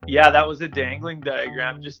Yeah, that was a dangling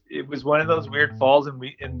diagram. Just it was one of those weird falls,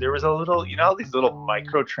 and there was a little, all these little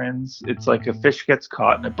micro trends. It's like a fish gets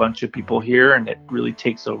caught and a bunch of people here, and it really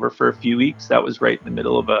takes over for a few weeks. That was right in the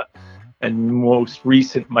middle of a most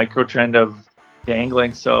recent micro trend of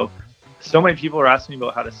dangling. So many people are asking me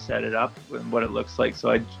about how to set it up and what it looks like.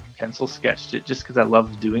 So I pencil sketched it just because I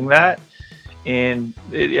love doing that. And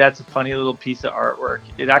yeah, it's a funny little piece of artwork.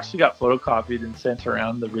 It actually got photocopied and sent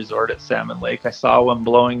around the resort at Salmon Lake. I saw one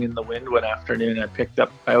blowing in the wind one afternoon. I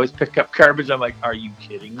always pick up garbage. I'm like, are you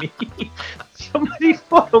kidding me? Somebody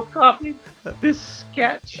photocopied this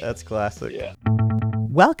sketch. That's classic. Yeah.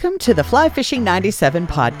 Welcome to the Fly Fishing 97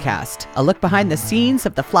 podcast, a look behind the scenes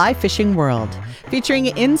of the fly fishing world, featuring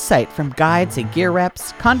insight from guides and gear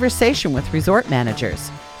reps, conversation with resort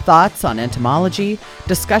managers, thoughts on entomology,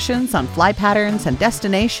 discussions on fly patterns and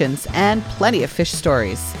destinations, and plenty of fish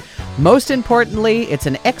stories. Most importantly, it's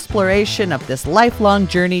an exploration of this lifelong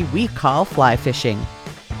journey we call fly fishing.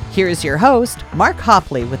 Here is your host, Mark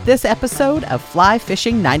Hopley, with this episode of Fly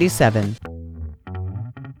Fishing 97.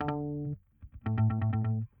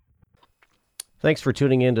 Thanks for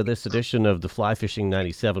tuning in to this edition of the Fly Fishing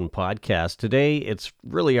 97 podcast. Today, it's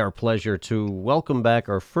really our pleasure to welcome back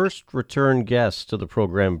our first return guest to the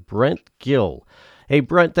program, Brent Gill. Hey,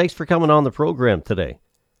 Brent, thanks for coming on the program today.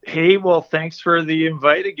 Hey, well, thanks for the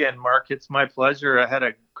invite again, Mark. It's my pleasure. I had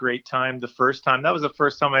a great time the first time. That was the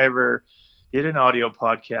first time I ever did an audio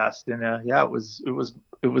podcast, and yeah, it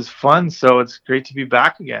was fun. So it's great to be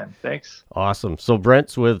back again. Thanks. Awesome. So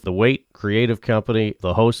Brent's with the Wait Creative Company,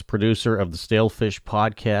 the host producer of the Stalefish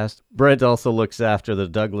podcast. Brent also looks after the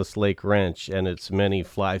Douglas Lake Ranch and its many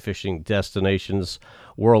fly fishing destinations.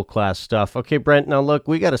 World-class stuff. Okay, Brent. Now look,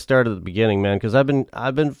 we got to start at the beginning, man, because I've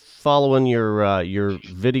been following your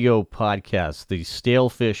video podcast, the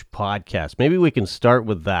Stalefish podcast. Maybe we can start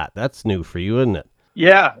with that. That's new for you, isn't it?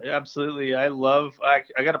 Yeah, absolutely. I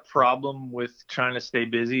got a problem with trying to stay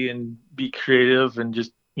busy and be creative and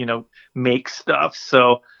just, make stuff.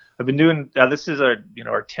 So I've been doing, this is our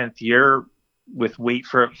 10th year with Wait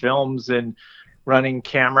for It Films and running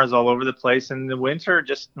cameras all over the place. In the winter,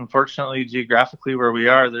 just unfortunately, geographically where we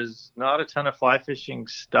are, there's not a ton of fly fishing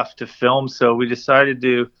stuff to film. So I decided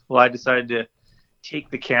to take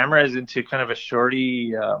the cameras into kind of a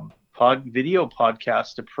shorty video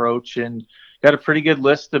podcast approach, and got a pretty good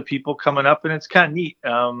list of people coming up, and it's kind of neat.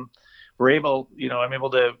 I'm able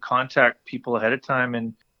to contact people ahead of time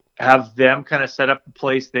and have them kind of set up a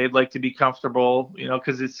place they'd like to be comfortable,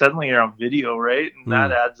 because it's suddenly you're on video, right? And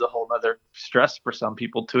that adds a whole nother stress for some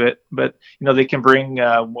people to it. But, they can bring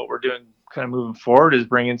what we're doing kind of moving forward is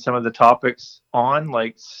bringing some of the topics on,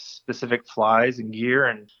 like specific flies and gear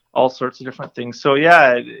and all sorts of different things. So,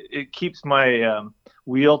 yeah, it keeps my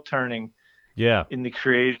wheel turning. Yeah. In the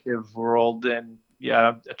creative world. And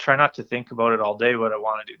yeah, I try not to think about it all day, what I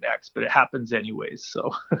want to do next, but it happens anyways.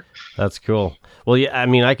 So that's cool. Well, yeah, I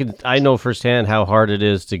mean, I know firsthand how hard it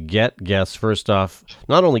is to get guests. First off,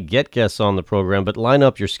 not only get guests on the program, but line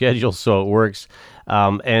up your schedule so it works.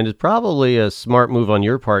 And it's probably a smart move on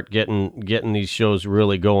your part getting these shows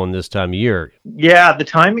really going this time of year. Yeah, the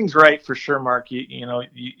timing's right for sure, Mark. You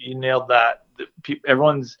nailed that.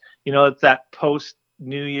 Everyone's, it's that post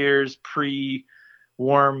New Year's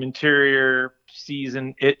pre-warm interior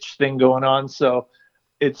season itch thing going on, so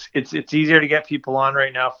it's easier to get people on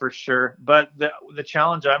right now for sure. But the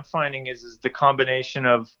challenge I'm finding is the combination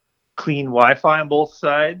of clean Wi-Fi on both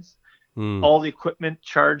sides, all the equipment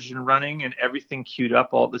charged and running, and everything queued up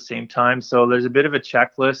all at the same time. So there's a bit of a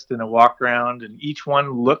checklist and a walk around, and each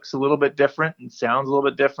one looks a little bit different and sounds a little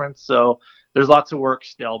bit different. So there's lots of work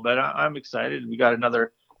still, but I'm excited. We got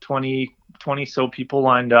another 20 so people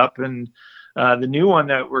lined up, and the new one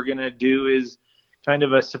that we're going to do is kind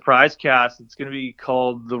of a surprise cast. It's going to be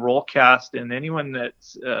called the Roll Cast, and anyone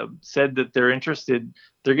that's said that they're interested,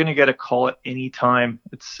 they're going to get a call at any time.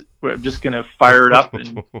 We're just going to fire it up,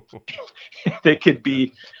 and they could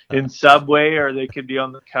be in Subway or they could be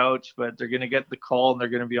on the couch, but they're going to get the call and they're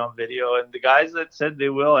going to be on video. And the guys that said they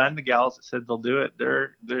will, and the gals that said they'll do it,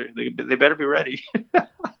 they better be ready.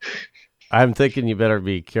 I'm thinking you better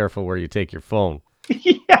be careful where you take your phone.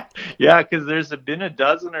 Yeah, because there's been a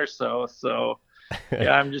dozen or so. So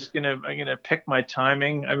yeah, I'm gonna pick my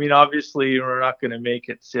timing. I mean, obviously we're not gonna make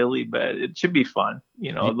it silly, but it should be fun.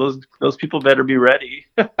 Those people better be ready.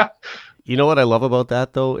 You know what I love about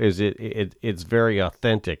that though is it's very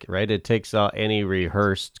authentic, right? It takes any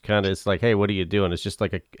rehearsed kind of. It's like, hey, what are you doing? It's just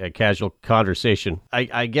like a casual conversation.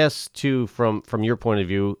 I guess too, from your point of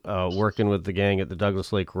view, working with the gang at the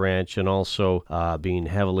Douglas Lake Ranch and also being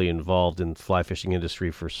heavily involved in the fly fishing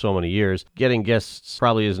industry for so many years, getting guests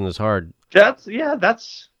probably isn't as hard. That's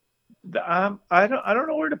I don't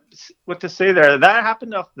know what to say there. That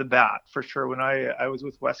happened off the bat for sure. When I was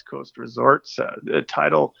with West Coast Resorts, the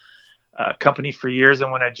title company for years,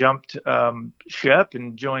 and when I jumped ship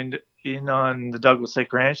and joined in on the Douglas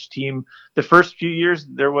Lake Ranch team, the first few years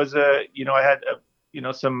there was I had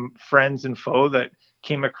some friends and foe that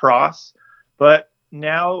came across, but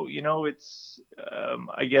now it's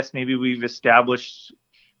I guess maybe we've established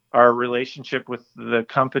our relationship with the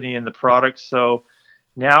company and the product. So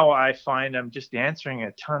now I find I'm just answering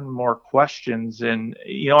a ton more questions. And,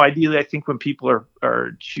 ideally, I think when people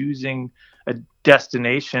are choosing a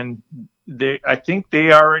destination, I think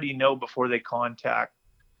they already know before they contact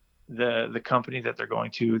the company that they're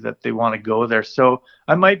going to that they want to go there. So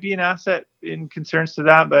I might be an asset in concerns to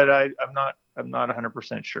that, but I'm not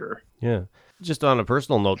 100% sure. Yeah. Just on a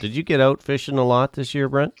personal note, did you get out fishing a lot this year,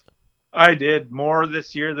 Brent? I did more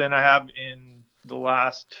this year than I have in the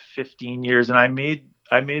last 15 years, and I made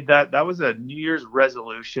that was a New Year's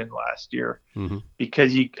resolution last year Mm-hmm.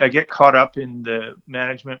 because I get caught up in the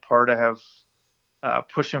management part. I have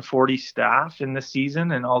pushing 40 staff in the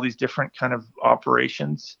season and all these different kind of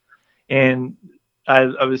operations, and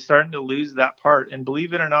I was starting to lose that part. And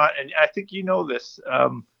believe it or not, and I think this,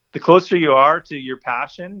 the closer you are to your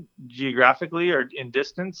passion geographically or in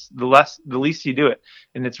distance, the least you do it.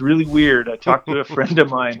 And it's really weird. I talked to a friend of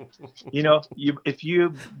mine. If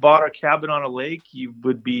you bought a cabin on a lake, you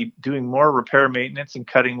would be doing more repair, maintenance, and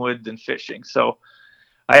cutting wood than fishing. So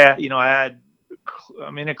I'm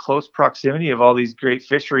in a close proximity of all these great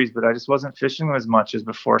fisheries, but I just wasn't fishing as much as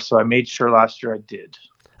before. So I made sure last year I did.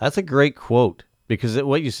 That's a great quote because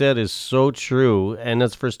what you said is so true, and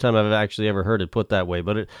that's the first time I've actually ever heard it put that way.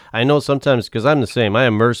 But I know sometimes, because I'm the same, I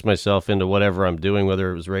immerse myself into whatever I'm doing,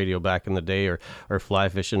 whether it was radio back in the day or fly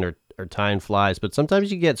fishing or tying flies. But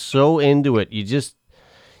sometimes you get so into it,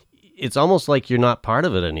 it's almost like you're not part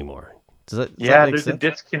of it anymore. Does that make there's sense? a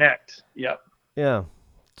disconnect. Yep. Yeah,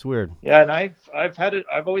 it's weird. Yeah, and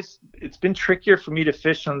it's been trickier for me to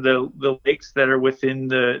fish on the lakes that are within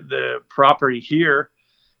the property here,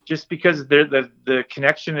 just because the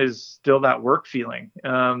connection is still that work feeling.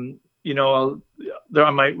 I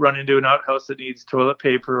might run into an outhouse that needs toilet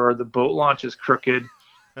paper, or the boat launch is crooked,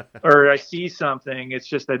 or I see something. It's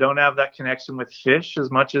just I don't have that connection with fish as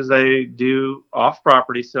much as I do off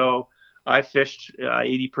property. So I fished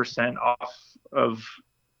 80% off of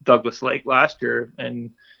Douglas Lake last year, and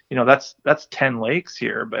that's 10 lakes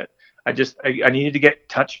here. But I needed to get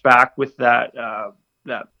touched back with that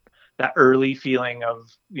early feeling of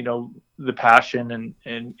the passion,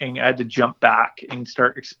 and I had to jump back and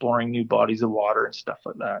start exploring new bodies of water and stuff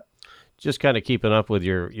like that. Just kind of keeping up with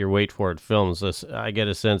your Wait For It films, I get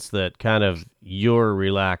a sense that kind of your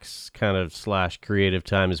relax kind of / creative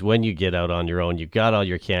time is when you get out on your own. You've got all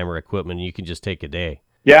your camera equipment and you can just take a day.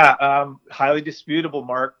 Yeah, highly disputable,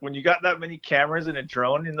 Mark. When you got that many cameras and a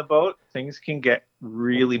drone in the boat, things can get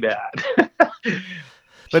really bad.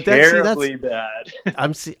 But terribly bad.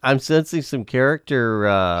 I'm sensing some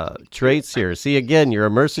character traits here. See, again, you're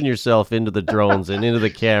immersing yourself into the drones and into the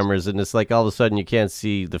cameras, and it's like all of a sudden you can't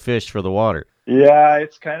see the fish for the water. Yeah,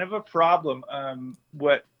 it's kind of a problem.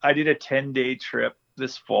 I did a 10-day trip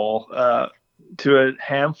this fall to a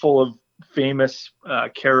handful of famous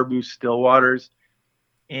caribou stillwaters.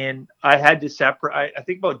 And I had to separate. I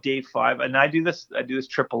think about day 5, and I do this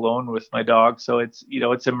trip alone with my dog, so it's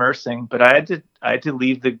immersing. But I had to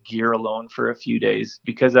leave the gear alone for a few days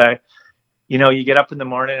because you get up in the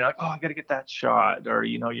morning and I got to get that shot, or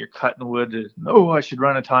you're cutting wood. And, I should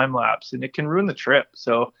run a time lapse, and it can ruin the trip.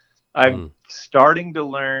 So I'm starting to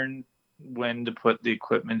learn when to put the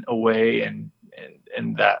equipment away and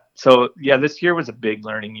that. So yeah, this year was a big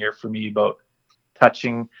learning year for me about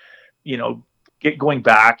touching, going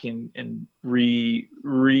back and re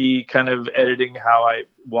kind of editing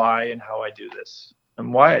why I do this,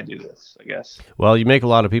 I guess. Well, you make a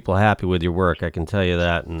lot of people happy with your work, I can tell you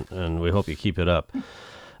that, and we hope you keep it up.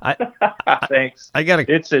 Thanks.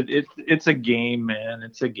 It's a game, man.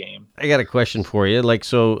 It's a game. I got a question for you.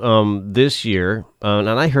 This year, and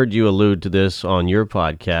I heard you allude to this on your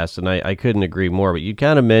podcast, and I couldn't agree more, but you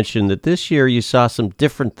kind of mentioned that this year you saw some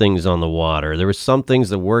different things on the water. There were some things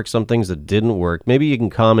that worked, some things that didn't work. Maybe you can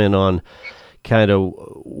comment on kind of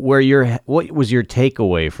what was your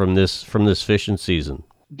takeaway from this fishing season?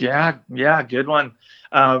 Yeah, good one.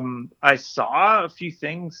 I saw a few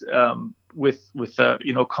things with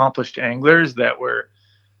accomplished anglers that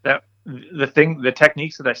the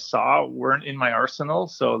techniques that I saw weren't in my arsenal.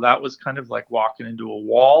 So that was kind of like walking into a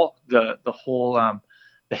wall. The whole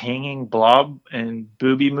the hanging blob and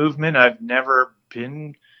booby movement I've never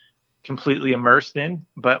been completely immersed in.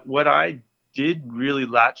 But what I did really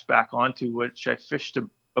latch back onto, which I fished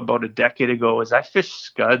about a decade ago, is I fished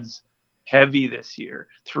scuds heavy this year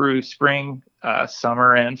through spring,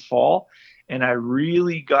 summer, and fall. And I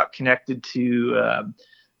really got connected to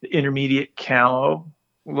the intermediate camo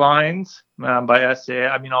lines by SA.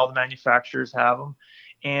 I mean, all the manufacturers have them,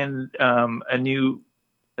 and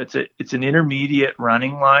it's an intermediate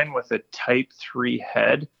running line with a Type 3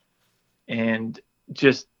 head, and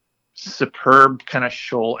just superb kind of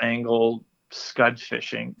shoal angle scud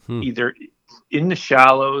fishing, either in the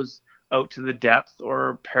shallows out to the depth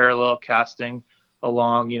or parallel casting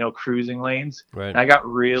along, cruising lanes. Right. And I got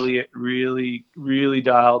really, really, really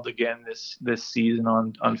dialed again this season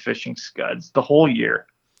on fishing scuds the whole year.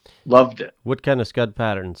 Loved it. What kind of scud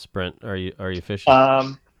patterns, Brent, are you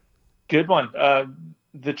fishing? Good one.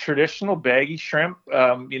 The traditional baggy shrimp,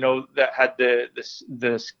 that had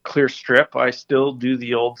this clear strip. I still do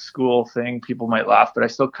the old school thing. People might laugh, but I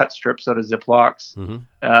still cut strips out of Ziplocs. Mm-hmm.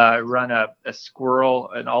 I run a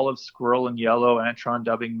squirrel, an olive squirrel and yellow Antron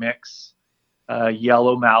dubbing mix,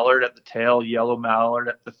 yellow mallard at the tail, yellow mallard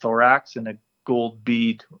at the thorax, and a gold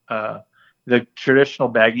bead. The traditional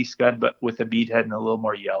baggy scud, but with a bead head and a little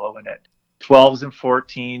more yellow in it. 12s and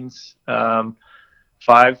 14s.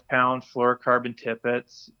 5-pound fluorocarbon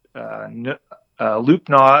tippets, loop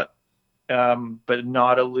knot, but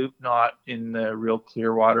not a loop knot in the real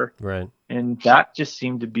clear water. Right. And that just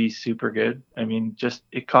seemed to be super good. I mean,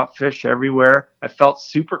 it caught fish everywhere. I felt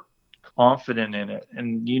super confident in it.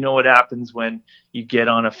 And you know what happens when you get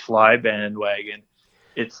on a fly bandwagon?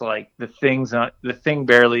 It's like the thing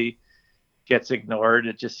barely gets ignored.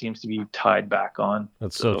 It just seems to be tied back on.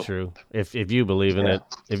 That's so true. If you believe in it,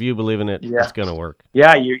 it's going to work.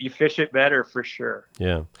 Yeah, you fish it better for sure.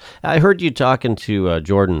 Yeah. I heard you talking to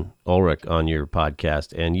Jordan Ulrich on your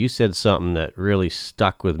podcast, and you said something that really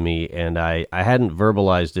stuck with me, and I hadn't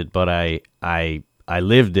verbalized it, but I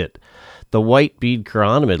lived it. The white bead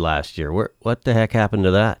chironomid last year. What the heck happened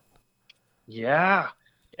to that? Yeah.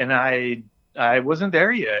 And I wasn't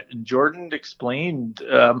there yet. And Jordan explained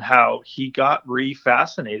how he got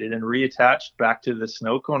refascinated and reattached back to the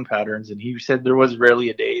snow cone patterns. And he said there was rarely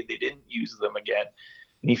a day they didn't use them again.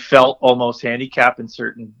 And he felt almost handicapped in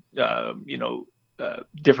certain,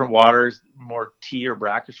 different waters, more tea or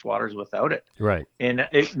brackish waters without it. Right. And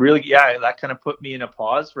it really, that kind of put me in a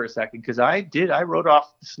pause for a second, because I wrote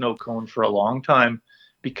off the snow cone for a long time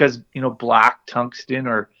because, black tungsten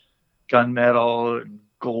or gunmetal and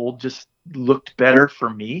gold just looked better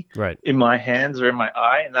for me, right, in my hands or in my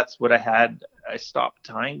eye, and that's what I had. I stopped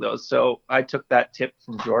tying those, so I took that tip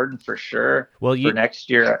from Jordan for sure. Well, for next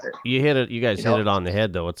year, you hit it. You guys hit it on the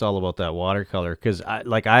head, though. It's all about that watercolor. Because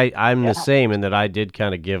I'm the same in that I did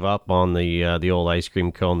kind of give up on the old ice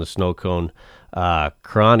cream cone, the snow cone,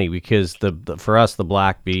 chrony, because for us the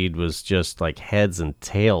black bead was just like heads and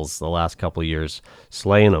tails the last couple of years,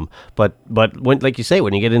 slaying them. But when, like you say,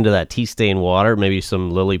 when you get into that tea stain water, maybe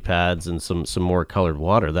some lily pads and some more colored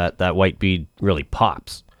water, that white bead really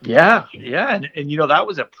pops. Yeah, and that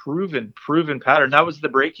was a proven pattern. That was the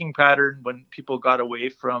breaking pattern when people got away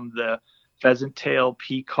from the pheasant tail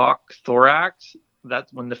peacock thorax.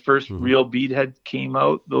 That's when the first real beadhead came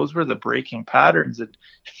out. Those were the breaking patterns, and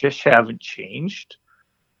fish haven't changed.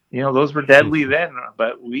 Those were deadly then,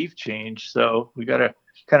 but we've changed. So we got to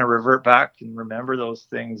kind of revert back and remember those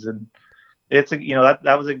things. And it's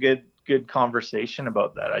that was a good conversation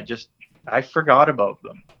about that. I forgot about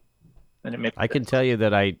them. And it makes I can tell you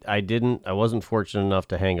that I wasn't fortunate enough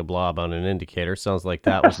to hang a blob on an indicator. Sounds like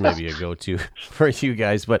that was maybe a go-to for you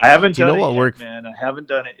guys, but I haven't done it yet, man. I haven't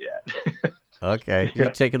done it yet. Okay,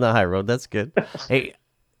 you're taking the high road. That's good. Hey,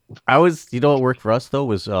 what worked for us though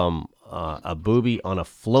was a booby on a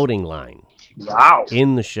floating line. Wow.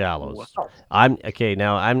 In the shallows. Wow.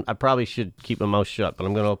 I probably should keep my mouth shut, but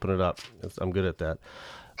I'm going to open it up. I'm good at that.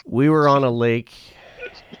 We were on a lake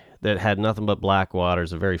that had nothing but black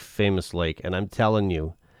waters, a very famous lake, and I'm telling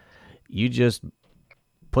you, you just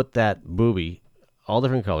put that booby, all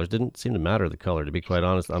different colors, didn't seem to matter the color, to be quite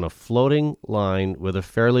honest, on a floating line with a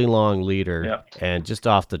fairly long leader, and just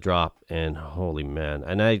off the drop, and holy man.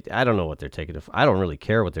 And I don't know what they're taking it for. I don't really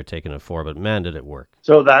care what they're taking it for, but man, did it work.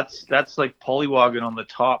 So that's like polywogging on the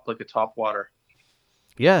top, like a top water.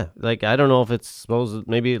 Yeah, like I don't know if it's supposed.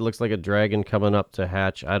 Maybe it looks like a dragon coming up to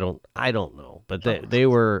hatch. I don't know. But they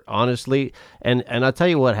were honestly, and I'll tell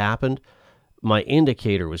you what happened. My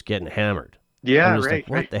indicator was getting hammered. Yeah, right. Like,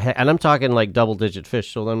 what the heck? And I'm talking like double-digit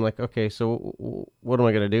fish. So I'm like, okay, so what am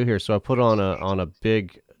I going to do here? So I put on a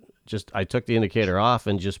big. I took the indicator off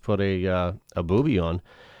and just put a booby on,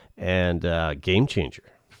 and game changer.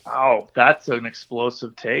 Wow, that's an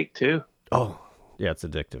explosive take too. Oh. Yeah, it's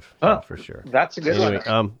addictive. Oh, Yeah, for sure. that's a good Anyway,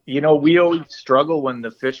 one. We always struggle when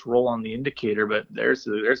the fish roll on the indicator, but there's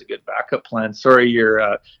a good backup plan. Sorry,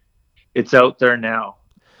 it's out there now.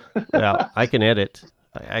 well, I can edit.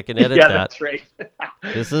 I can edit Yeah, that. that's right.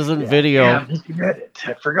 This isn't Yeah, video. damn, he can edit.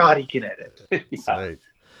 I forgot he can edit. That's Yeah. right.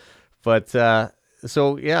 But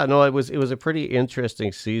so yeah, no, it was a pretty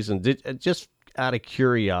interesting season. Did just out of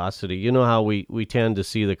curiosity, you know how we tend to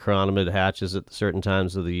see the chironomid hatches at certain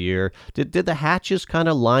times of the year. Did the hatches kind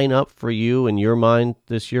of line up for you in your mind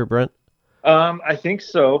this year, Brent? I think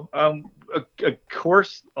so. Of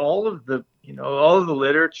course, all of the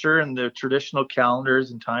literature and the traditional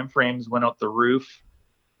calendars and time frames went out the roof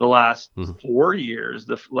the last 4 years,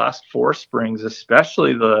 the last 4 springs,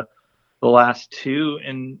 especially the last two.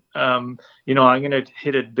 And I'm going to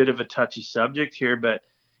hit a bit of a touchy subject here, but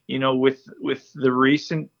with the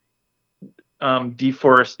recent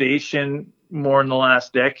deforestation more in the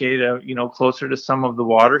last decade, closer to some of the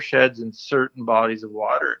watersheds and certain bodies of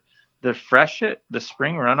water, the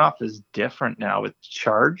spring runoff is different now. It's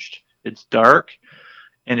charged, it's dark,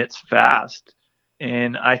 and it's fast.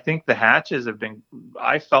 And I think the hatches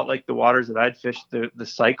I felt like the waters that I'd fished, the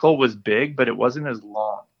cycle was big, but it wasn't as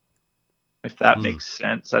long, if that makes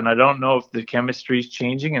sense. And I don't know if the chemistry is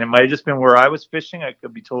changing, and it might have just been where I was fishing. I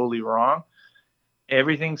could be totally wrong.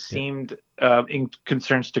 Everything seemed, in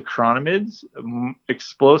concerns to chironomids,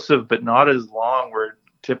 explosive, but not as long, where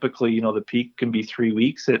typically, the peak can be 3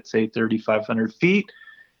 weeks at, say, 3,500 feet.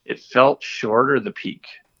 It felt shorter, the peak.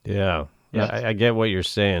 Yeah. Yeah. I get what you're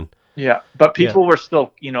saying. Yeah, but people were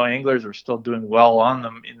still, anglers were still doing well on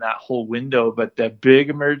them in that whole window. But the big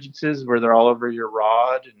emergences where they're all over your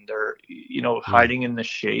rod and they're, hiding in the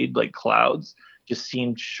shade like clouds just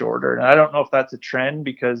seemed shorter. And I don't know if that's a trend,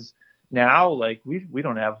 because now, like, we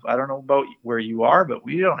don't have, I don't know about where you are, but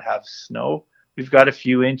we don't have snow. We've got a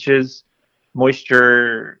few inches.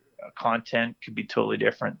 Moisture content could be totally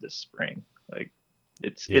different this spring. Like,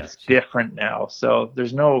 it's different now. So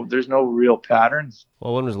there's no real patterns.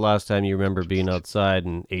 Well, when was the last time you remember being outside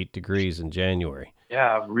in 8 degrees in January?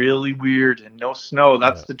 Yeah, really weird, and no snow.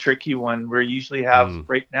 That's the tricky one. We usually have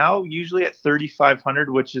right now, usually at 3,500,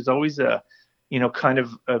 which is always a, kind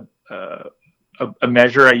of a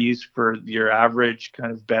measure I use for your average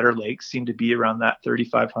kind of better lakes, seem to be around that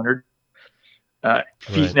 3,500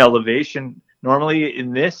 feet in elevation. Normally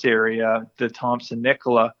in this area, the Thompson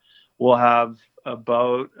Nicola will have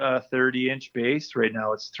about a 30-inch base. Right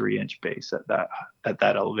now it's 3-inch base at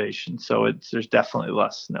that elevation. So there's definitely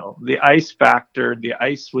less snow. The ice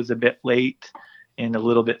was a bit late and a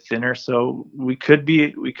little bit thinner. So we could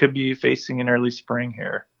be facing an early spring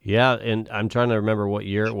here. Yeah. And I'm trying to remember what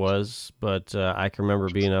year it was, but I can remember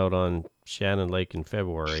being out on Shannon Lake in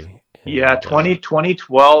February. Yeah.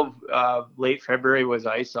 2012, late February was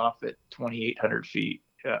ice off at 2,800 feet.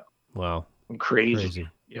 Yeah. Wow. Crazy.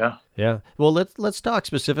 Yeah. Yeah. Well, let's talk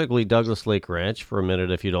specifically Douglas Lake Ranch for a minute,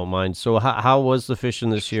 if you don't mind. So how was the fishing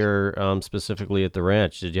this year, specifically at the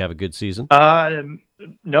ranch? Did you have a good season?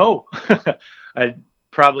 No.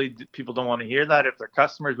 People don't want to hear that if they're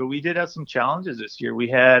customers, but we did have some challenges this year. We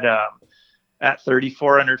had, at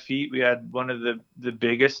 3,400 feet, we had one of the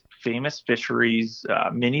biggest famous fisheries,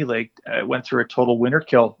 Mini Lake, went through a total winter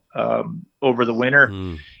kill over the winter.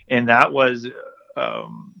 And that was,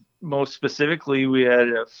 most specifically, we had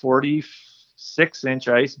a 46-inch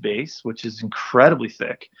ice base, which is incredibly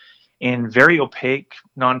thick and very opaque,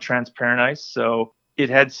 non-transparent ice. So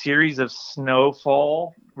it had series of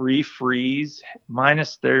snowfall, refreeze,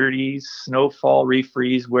 -30s, snowfall,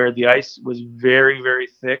 refreeze, where the ice was very, very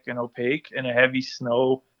thick and opaque, and a heavy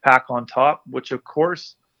snow pack on top, which of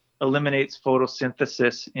course eliminates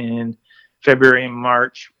photosynthesis in February and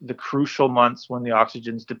March, the crucial months when the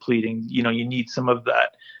oxygen's depleting. You need some of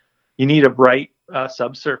that. You need a bright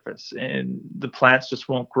subsurface, and the plants just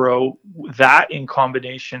won't grow. That, in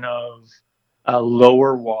combination of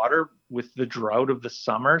lower water with the drought of the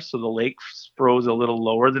summer, so the lake froze a little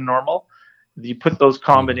lower than normal. You put those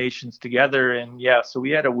combinations together, and so we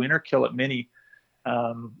had a winter kill at Mini,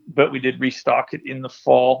 but we did restock it in the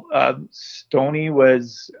fall. Stony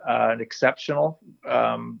was an exceptional,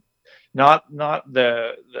 not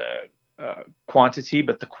the quantity,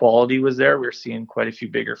 but the quality was there. We were seeing quite a few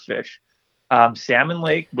bigger fish. Salmon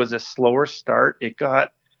Lake was a slower start. It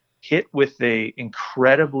got hit with a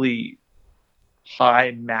incredibly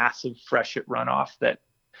high, massive freshet runoff that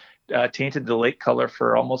tainted the lake color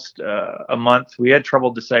for almost a month. We had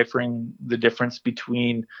trouble deciphering the difference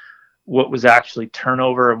between what was actually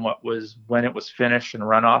turnover and what was when it was finished and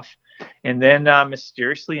runoff. And then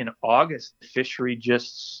mysteriously in August, the fishery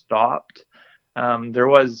just stopped. There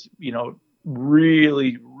was,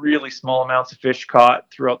 really, really small amounts of fish caught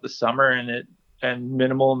throughout the summer and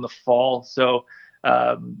minimal in the fall. So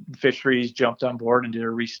fisheries jumped on board and did a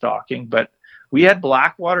restocking. But we had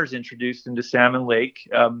blackwaters introduced into Salmon Lake.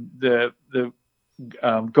 The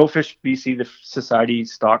Go Fish BC, the society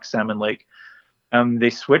stocks Salmon Lake. They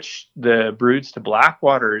switched the broods to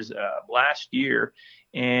blackwaters last year,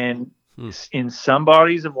 and in some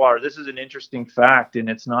bodies of water, this is an interesting fact, and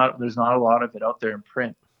there's not a lot of it out there in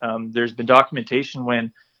print. There's been documentation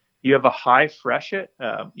when you have a high freshet,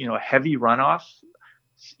 a heavy runoff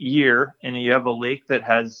year, and you have a lake that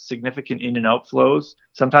has significant in and out flows.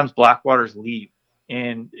 Sometimes blackwaters leave,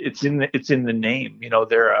 and it's in the name.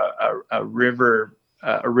 They're a river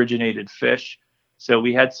originated fish. So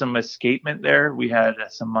we had some escapement there. We had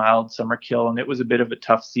some mild summer kill, and it was a bit of a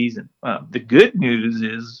tough season. The good news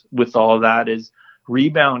is with all of that is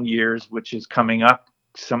rebound years, which is coming up,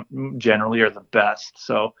 some generally are the best.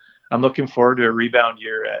 So I'm looking forward to a rebound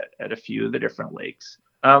year at a few of the different lakes.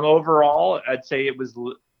 Overall, I'd say it was,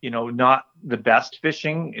 not the best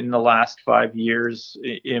fishing in the last 5 years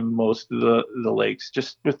in most of the lakes,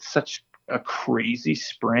 just with such a crazy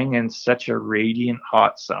spring and such a radiant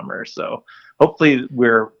hot summer. So hopefully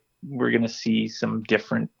we're going to see some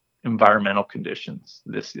different environmental conditions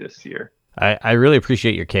this year. I really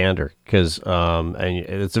appreciate your candor because, and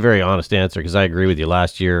it's a very honest answer because I agree with you.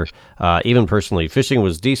 Last year, even personally, fishing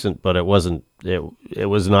was decent, but it wasn't. It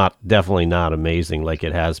was definitely not amazing like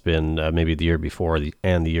it has been maybe the year before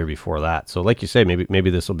and the year before that. So, like you say, maybe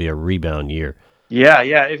this will be a rebound year. Yeah,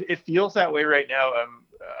 it feels that way right now.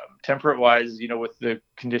 Temperate wise, with the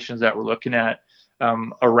conditions that we're looking at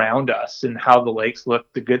around us and how the lakes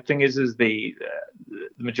look. The good thing is the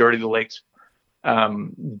majority of the lakes,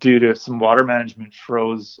 due to some water management,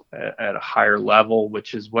 froze at a higher level,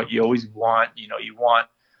 which is what you always want. You want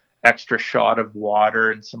extra shot of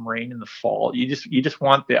water and some rain in the fall. You just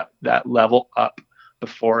want that level up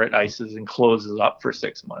before it ices and closes up for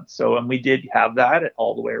 6 months. So, and we did have that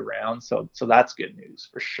all the way around. So that's good news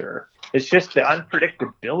for sure. It's just the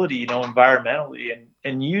unpredictability, environmentally,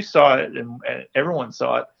 and you saw it, and everyone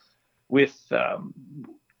saw it with,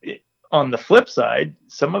 on the flip side,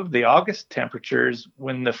 some of the August temperatures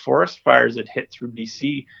when the forest fires had hit through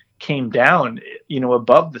BC came down,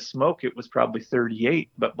 above the smoke, it was probably 38,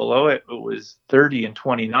 but below it was 30 and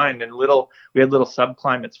 29, and we had little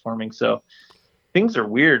subclimates forming. So things are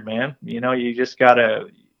weird, man. You just gotta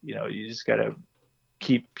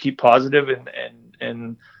keep positive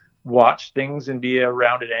and watch things and be a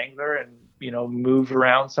rounded angler and, move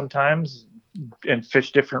around sometimes and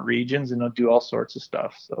fish different regions and do all sorts of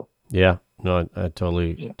stuff. So. Yeah, no, I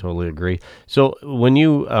totally agree. So when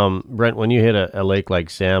you, Brent, when you hit a lake like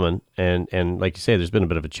Salmon, and like you say, there's been a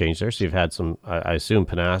bit of a change there. So you've had some, I assume,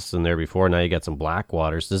 Penasks in there before. Now you got some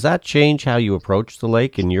blackwaters. Does that change how you approach the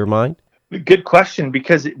lake in your mind? Good question,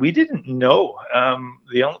 because we didn't know.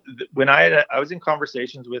 When I was in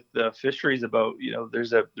conversations with the fisheries about,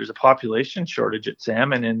 there's a population shortage at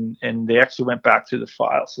salmon, and they actually went back through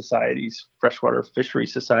the freshwater fishery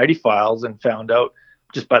society files and found out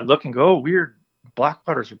just by looking, weird,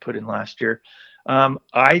 blackwaters were put in last year.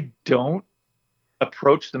 I don't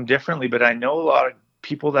approach them differently, but I know a lot of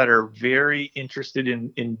people that are very interested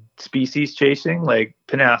in species chasing, like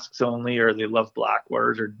Penasks only, or they love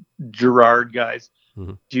blackwaters, or Girard guys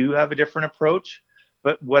do have a different approach.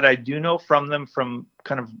 But what I do know from them, from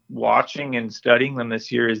kind of watching and studying them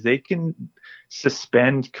this year, is they can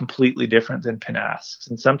suspend completely different than Penasks.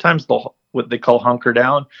 And sometimes they'll, what they call, hunker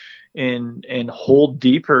down and hold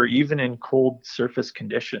deeper, even in cold surface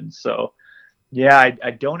conditions. So yeah, I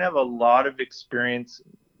don't have a lot of experience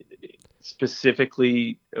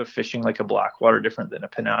specifically fishing like a blackwater different than a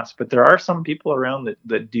Penask, but there are some people around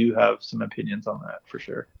that do have some opinions on that for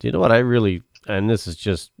sure. Do you know what I really, and this is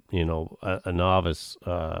just, a novice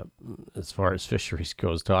as far as fisheries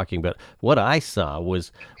goes talking, but what I saw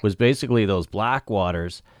was basically those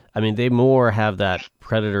blackwaters. I mean, they more have that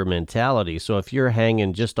predator mentality. So if you're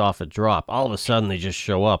hanging just off a drop, all of a sudden they just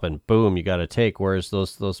show up and boom, you got to take. Whereas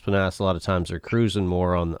those Penasks a lot of times are cruising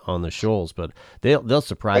more on the shoals, but they'll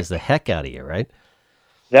surprise the heck out of you, right?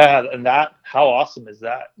 Yeah, and how awesome is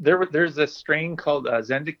that? There's a strain called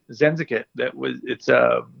Zenzicate it's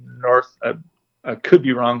north. I could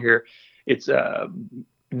be wrong here. It's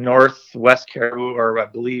northwest Caribou, or I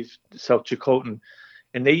believe South Chilcotin.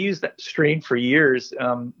 And they used that strain for years.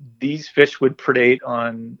 These fish would predate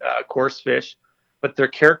on coarse fish, but their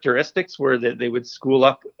characteristics were that they would school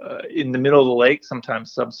up in the middle of the lake,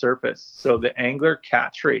 sometimes subsurface. So the angler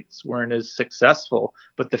catch rates weren't as successful,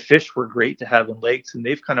 but the fish were great to have in lakes, and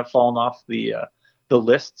they've kind of fallen off the the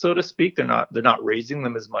list, so to speak. They're not raising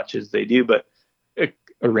them as much as they do, but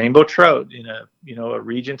a rainbow trout in a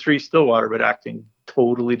region 3 Stillwater, but acting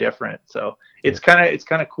totally different. So it's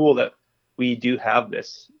kind of cool that we do have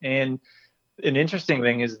this. And an interesting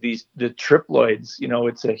thing is the triploids.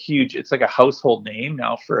 It's like a household name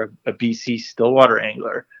now for a BC Stillwater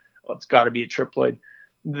angler. Well, it's got to be a triploid.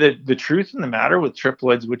 The truth in the matter with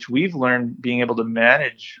triploids, which we've learned being able to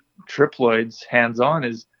manage triploids hands-on,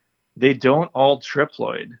 is they don't all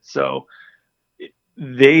triploid. So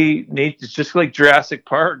it's just like Jurassic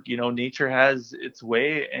Park. Nature has its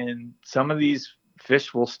way, and some of these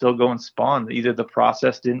fish will still go and spawn. Either the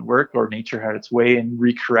process didn't work or nature had its way and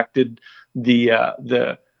recorrected the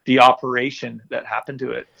operation that happened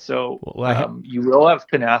to it. So you will have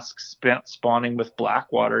penasks spawning with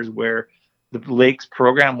blackwaters, where the lake's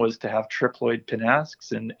program was to have triploid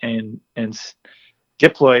penasks and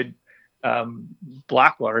diploid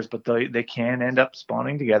blackwaters, but they can end up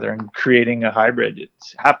spawning together and creating a hybrid.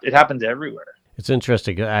 It happens everywhere. It's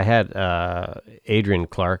interesting. I had Adrian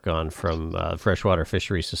Clark on from Freshwater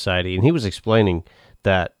Fishery Society, and he was explaining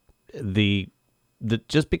that the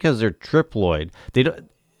just because they're triploid,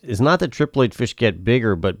 it's not that triploid fish get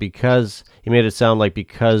bigger, but because he made it sound like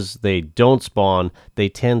because they don't spawn, they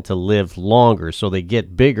tend to live longer. So they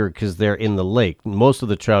get bigger because they're in the lake. Most of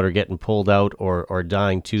the trout are getting pulled out or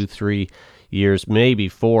dying 2-3 years, maybe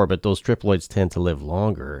 4, but those triploids tend to live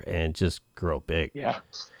longer and just grow big. Yeah.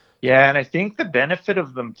 Yeah, and I think the benefit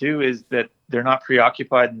of them too is that they're not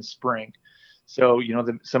preoccupied in the spring. So,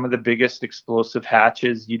 some of the biggest explosive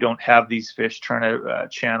hatches, you don't have these fish trying to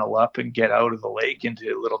channel up and get out of the lake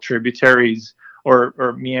into little tributaries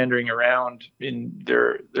or meandering around in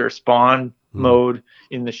their spawn mode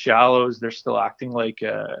in the shallows. They're still acting like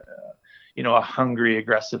a hungry,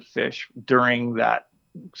 aggressive fish during that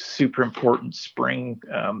super important spring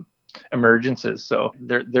emergences. So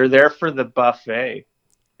they're there for the buffet.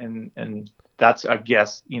 And that's, I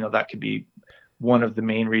guess, that could be one of the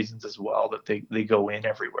main reasons as well that they go in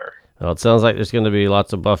everywhere. Well, it sounds like there's going to be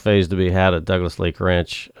lots of buffets to be had at Douglas Lake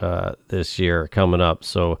Ranch this year coming up.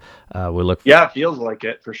 So we look. Yeah, it feels like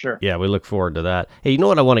it for sure. Yeah, we look forward to that. Hey, you know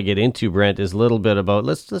what I want to get into, Brent, is a little bit about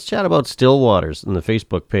let's chat about Stillwaters in the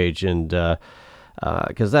Facebook page, and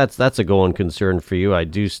because that's a going concern for you. I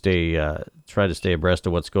do try to stay abreast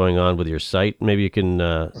of what's going on with your site. Maybe you can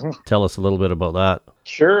tell us a little bit about that.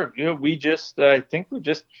 Sure. I think we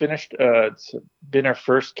just finished. It's been our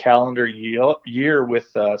first calendar year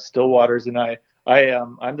with Stillwaters, and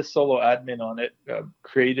I'm the solo admin on it.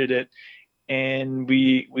 Created it, and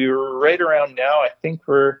we were right around now. I think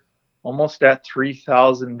we're almost at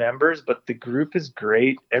 3,000 members, but the group is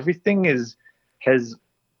great. Everything has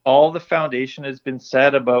all the foundation has been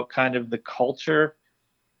set about kind of the culture.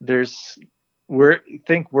 We're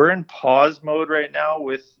in pause mode right now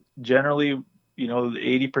with generally,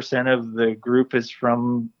 80% of the group is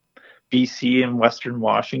from BC and Western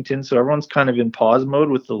Washington. So everyone's kind of in pause mode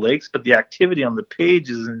with the lakes, but the activity on the page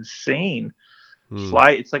is insane.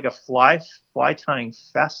 It's like a fly tying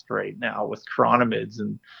fest right now with chironomids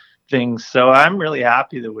and things. So I'm really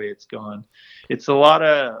happy the way it's gone. It's a lot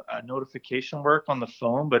of notification work on the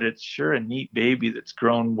phone, but it's sure a neat baby that's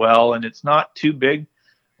grown well, and it's not too big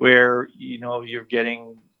where you're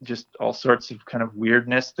getting just all sorts of kind of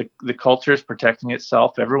weirdness. The culture is protecting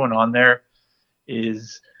itself. Everyone on there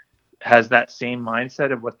has that same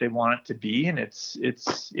mindset of what they want it to be, and it's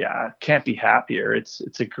can't be happier. It's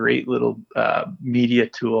a great little media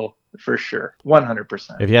tool for sure,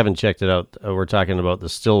 100%. If you haven't checked it out, we're talking about the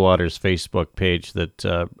Stillwaters Facebook page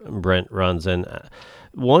that Brent runs, and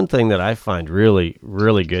one thing that I find really,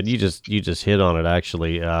 really good, you just hit on it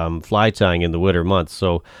actually, fly tying in the winter months.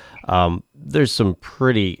 So there's some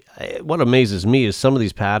what amazes me is some of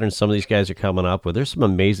these patterns some of these guys are coming up with. There's some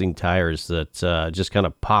amazing tires that just kind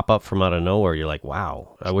of pop up from out of nowhere. You're like,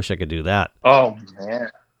 wow, I wish I could do that. Oh man,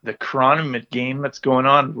 the chironomid game that's going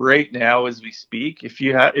on right now as we speak. If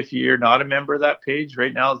you're not a member of that page,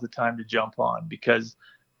 right now is the time to jump on, because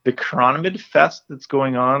the chironomid fest that's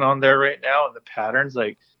going on there right now, and the patterns,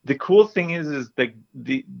 like the cool thing is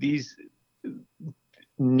these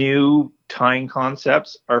new tying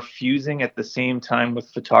concepts are fusing at the same time with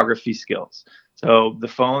photography skills. So the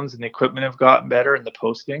phones and the equipment have gotten better, and the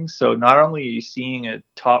postings. So not only are you seeing a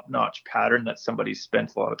top-notch pattern that somebody's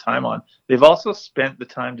spent a lot of time on, they've also spent the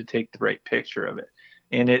time to take the right picture of it.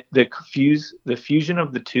 And the fusion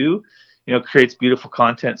of the two, creates beautiful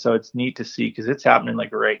content. So it's neat to see, because it's happening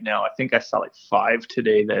like right now. I think I saw like 5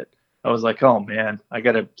 today that I was like, oh man, I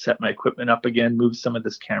got to set my equipment up again, move some of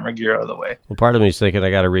this camera gear out of the way. Well, part of me is thinking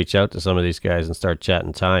I got to reach out to some of these guys and start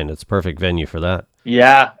chatting tying. It's a perfect venue for that.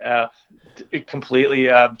 Yeah. It completely.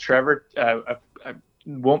 Trevor, I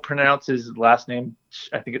won't pronounce his last name.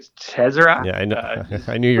 I think it's Tezerak. Yeah, I know.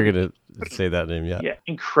 I knew you were going to say that name. Yeah. Yeah,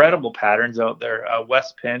 incredible patterns out there.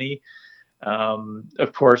 Wes Penny,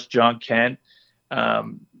 of course, John Kent.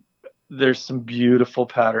 There's some beautiful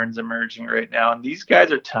patterns emerging right now, and these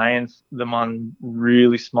guys are tying them on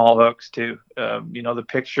really small hooks too. The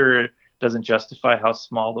picture doesn't justify how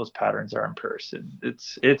small those patterns are in person.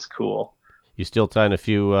 It's cool. You still tying a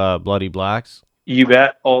few bloody blacks? You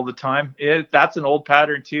bet, all the time. That's an old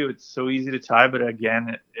pattern too. It's so easy to tie, but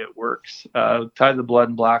again, it works. Tie the blood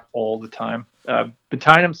and black all the time. Been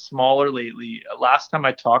tying them smaller lately. Last time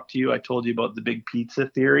I talked to you, I told you about the big pizza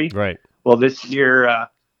theory. Right. Well, this year,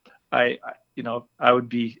 I would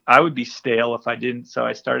be stale if I didn't. So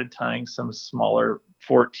I started tying some smaller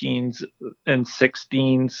 14s and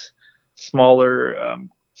 16s,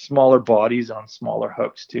 smaller bodies on smaller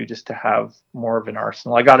hooks too, just to have more of an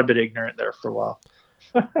arsenal. I got a bit ignorant there for a while.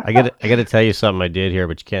 I got to tell you something I did here,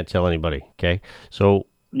 but you can't tell anybody. Okay. So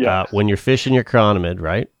when you're fishing your chironomid,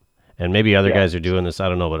 right? And maybe other guys are doing this, I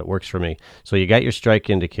don't know, but it works for me. So you got your strike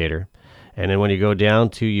indicator, and then when you go down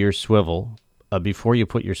to your swivel, before you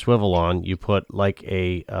put your swivel on, you put like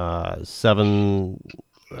a 7,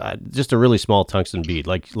 just a really small tungsten bead,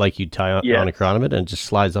 like you tie on a chironomid, and it just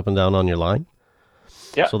slides up and down on your line.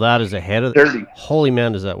 Yeah. So that is ahead of dirty. Holy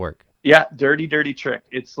man, does that work? Yeah, dirty trick.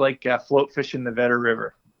 It's like float fishing the Vedder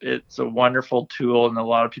River. It's a wonderful tool, and a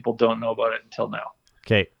lot of people don't know about it until now.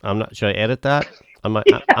 Okay, I'm not. Should I edit that? I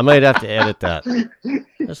might have to edit that.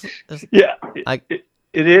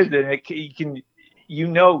 It is, and you can,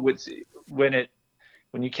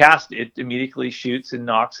 when you cast it, immediately shoots and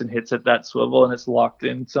knocks and hits at that swivel, and it's locked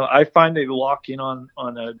in. So I find they lock in on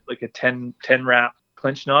a 10 wrap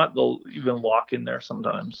clinch knot. They'll even lock in there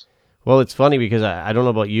sometimes. Well, it's funny because I don't know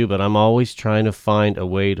about you, but I'm always trying to find a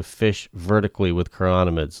way to fish vertically with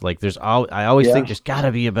chironomids. Like I always think there's got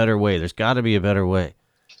to be a better way. There's got to be a better way.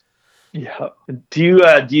 Yeah.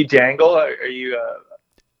 Do you dangle? Are you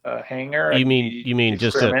a hanger? You mean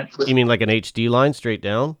like an HD line straight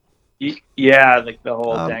down? Yeah, like the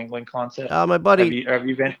whole dangling concept. My buddy, have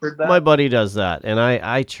you ventured that? My buddy does that, and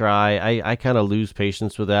I try. I kind of lose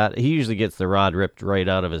patience with that. He usually gets the rod ripped right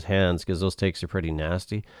out of his hands because those takes are pretty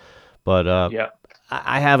nasty. But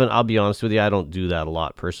I haven't. I'll be honest with you, I don't do that a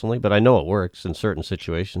lot personally, but I know it works in certain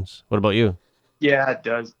situations. What about you? Yeah, it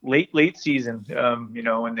does. Late season,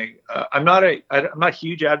 when they. I'm not a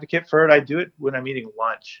huge advocate for it. I do it when I'm eating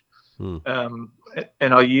lunch, and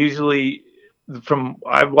I'll usually.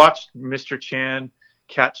 I've watched Mr. Chan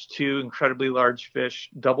catch 2 incredibly large fish,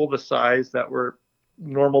 double the size that were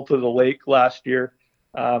normal to the lake last year,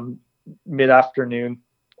 mid-afternoon,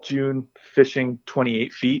 June, fishing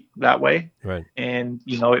 28 feet that way. Right. And,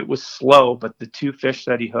 it was slow, but the 2 fish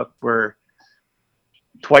that he hooked were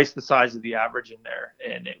twice the size of the average in there.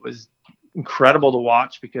 And it was incredible to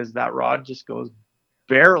watch because that rod just goes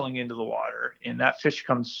barreling into the water, and that fish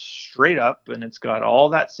comes straight up, and it's got all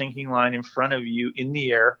that sinking line in front of you in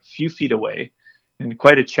the air, a few feet away, and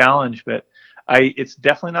quite a challenge. But it's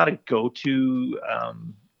definitely not a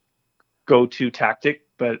go-to tactic,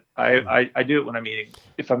 but I do it when I'm eating.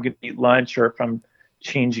 If I'm going to eat lunch or if I'm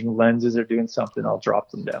changing lenses or doing something, I'll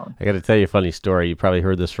drop them down. I got to tell you a funny story. You probably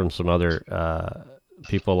heard this from some other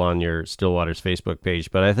people on your Stillwater's Facebook page,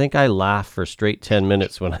 but I think I laughed for straight 10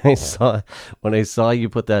 minutes when I saw you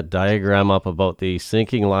put that diagram up about the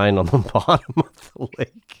sinking line on the bottom of the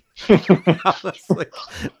lake. I was like,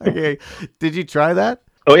 okay, did you try that?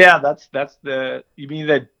 Oh yeah, that's you mean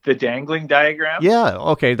the dangling diagram? Yeah,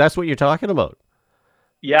 okay, that's what you're talking about.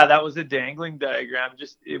 Yeah, that was a dangling diagram.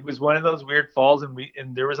 It was one of those weird falls, and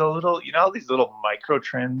there was a little, these little micro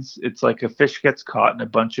trends. It's like a fish gets caught and a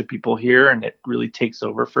bunch of people here, and it really takes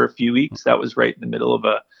over for a few weeks. That was right in the middle of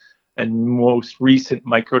a most recent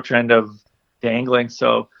micro trend of dangling.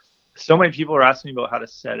 So many people are asking me about how to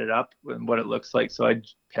set it up and what it looks like. So I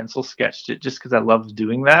pencil sketched it just because I love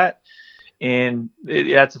doing that. And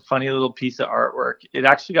it's a funny little piece of artwork. It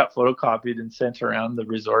actually got photocopied and sent around the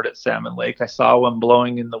resort at Salmon Lake. I saw one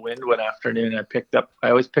blowing in the wind one afternoon. I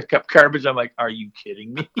always pick up garbage. I'm like, are you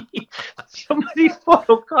kidding me? Somebody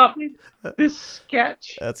photocopied this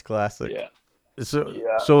sketch. That's classic. Yeah.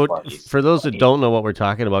 So for those that don't know what we're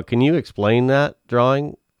talking about, can you explain that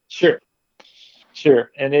drawing? Sure.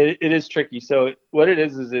 And it is tricky. So what it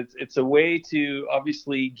is it's a way to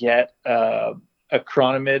obviously get a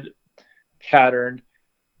chironomid pattern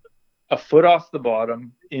a foot off the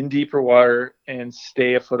bottom in deeper water and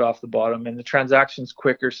stay a foot off the bottom, and the transaction's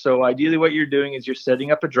quicker. So ideally what you're doing is you're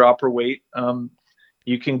setting up a dropper weight.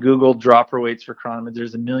 You can Google dropper weights for chironomids.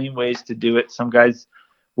 There's a million ways to do it. Some guys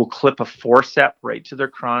will clip a forcep right to their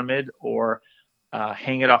chronomid, or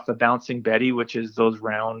hang it off the bouncing Betty, which is those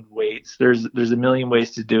round weights. There's a million ways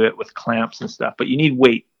to do it with clamps and stuff, but you need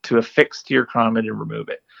weight to affix to your chronomid and remove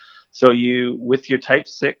it. So you, with your Type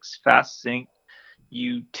 6 fast sync,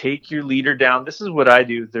 you take your leader down. This is what I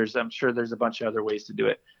do. I'm sure there's a bunch of other ways to do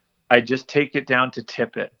it. I just take it down to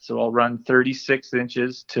tippet. So I'll run 36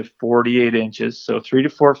 inches to 48 inches. So 3 to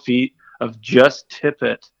 4 feet of just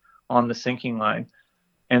tippet on the sinking line,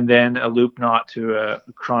 and then a loop knot to a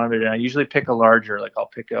chronometer. And I usually pick a larger, like I'll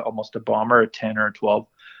pick almost a bomber, a 10 or a 12.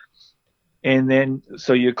 And then,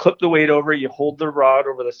 so you clip the weight over, you hold the rod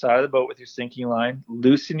over the side of the boat with your sinking line,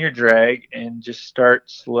 loosen your drag, and just start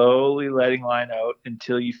slowly letting line out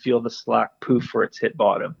until you feel the slack poof where it's hit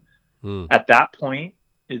bottom. At that point,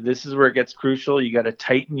 this is where it gets crucial. You got to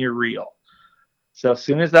tighten your reel. So as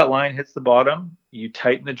soon as that line hits the bottom, you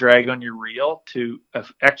tighten the drag on your reel to an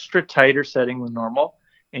extra tighter setting than normal,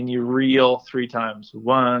 and you reel 3 times.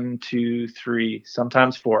 1, 2, 3,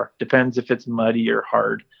 sometimes 4. Depends if it's muddy or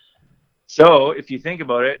hard. So if you think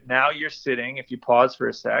about it, now you're sitting, if you pause for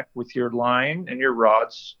a sec, with your line and your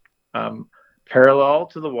rods parallel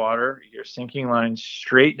to the water, your sinking line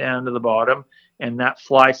straight down to the bottom, and that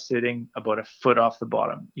fly sitting about a foot off the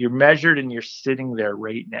bottom. You're measured and you're sitting there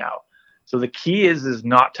right now. So the key is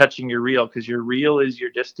not touching your reel, because your reel is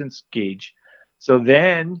your distance gauge. So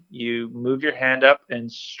then you move your hand up and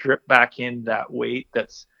strip back in that weight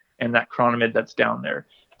and that chronomid that's down there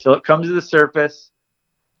till it comes to the surface.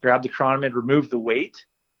 Grab the chronomid, remove the weight.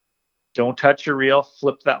 Don't touch your reel.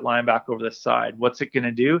 Flip that line back over the side. What's it going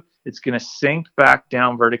to do? It's going to sink back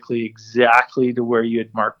down vertically exactly to where you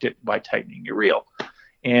had marked it by tightening your reel.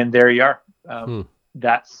 And there you are.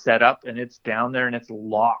 That's set up and it's down there and it's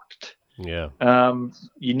locked. Yeah.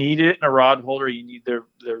 You need it in a rod holder. You need the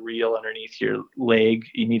reel underneath your leg.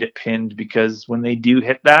 You need it pinned, because when they do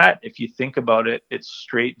hit that, if you think about it, it's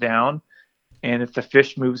straight down. And if the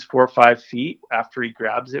fish moves 4 or 5 feet after he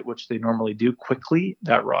grabs it, which they normally do quickly,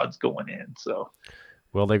 that rod's going in. So,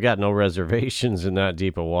 well, they've got no reservations in that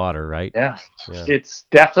deep of water, right? Yeah. It's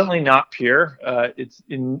definitely not pure. It's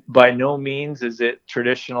by no means is it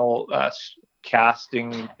traditional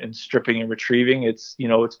casting and stripping and retrieving. It's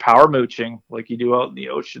it's power mooching like you do out in the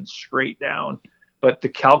ocean, straight down. But the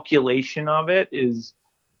calculation of it is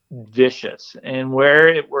vicious, and where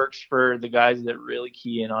it works for the guys that really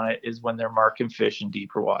key in on it is when they're marking fish in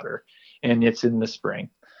deeper water, and it's in the spring,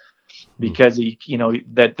 because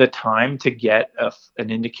that the time to get an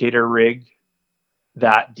indicator rig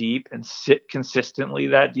that deep and sit consistently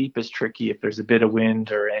that deep is tricky if there's a bit of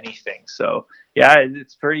wind or anything. So yeah,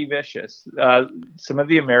 it's pretty vicious. Some of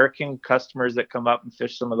the American customers that come up and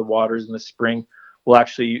fish some of the waters in the spring will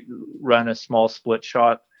actually run a small split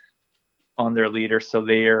shot on their leader, so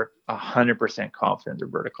they are 100% confident they're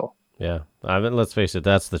vertical. Yeah, let's face it,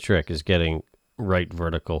 that's the trick, is getting right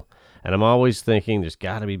vertical. And I'm always thinking there's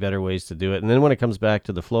got to be better ways to do it. And then when it comes back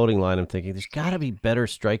to the floating line, I'm thinking there's got to be better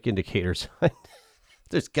strike indicators.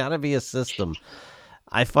 There's got to be a system.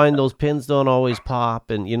 I find those pins don't always pop,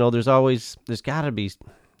 and there's got to be.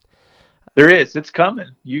 There is. It's coming.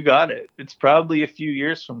 You got it. It's probably a few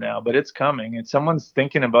years from now, but it's coming, and someone's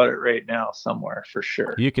thinking about it right now somewhere for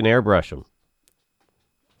sure. You can airbrush them.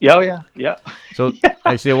 Yeah. So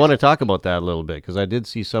actually, I want to talk about that a little bit, because I did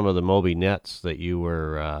see some of the Moby nets that you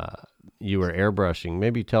were airbrushing.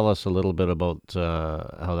 Maybe tell us a little bit about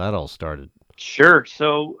how that all started. Sure.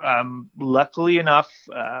 So luckily enough,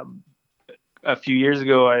 a few years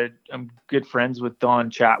ago, I'm good friends with Don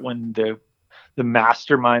Chatwin, the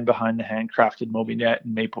mastermind behind the handcrafted Moby net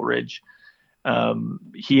in Maple Ridge.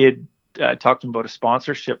 He had talked to him about a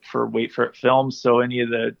sponsorship for Wait For It Films. So any of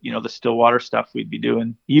the the still water stuff we'd be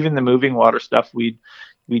doing, even the moving water stuff, we'd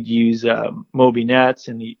use Moby nets,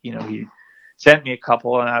 and he sent me a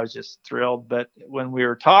couple, and I was just thrilled. But when we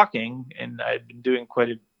were talking, and I'd been doing quite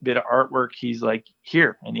a bit of artwork, he's like,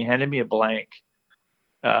 "Here," and he handed me a blank,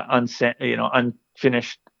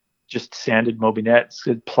 unfinished, just sanded Moby net.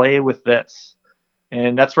 Said, "Play with this."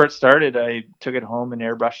 And that's where it started. I took it home and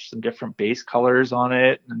airbrushed some different base colors on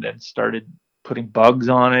it, and then started putting bugs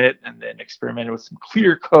on it, and then experimented with some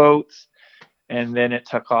clear coats, and then it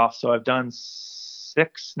took off. So I've done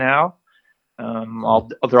 6 now.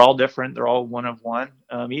 They're all different. They're all one of one.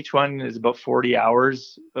 Each one is about 40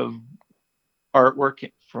 hours of artwork,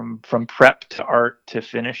 from prep to art to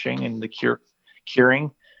finishing and the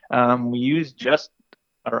curing.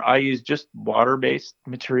 I use just water-based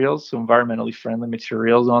materials, so environmentally friendly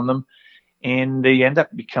materials on them, and they end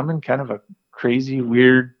up becoming kind of a crazy,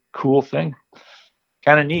 weird, cool thing.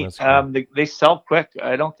 Kind of neat. Cool. They sell quick.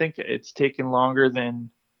 I don't think it's taken longer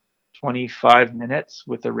than 25 minutes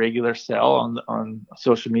with a regular sell on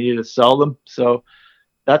social media to sell them. So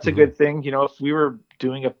that's a good thing. If we were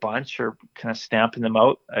doing a bunch or kind of stamping them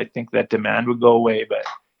out, I think that demand would go away. But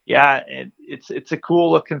yeah, it's a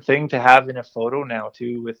cool looking thing to have in a photo now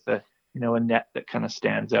too, with the a net that kind of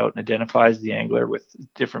stands out and identifies the angler with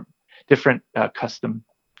different custom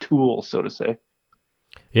tools, so to say.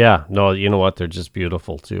 Yeah, no, you know what? They're just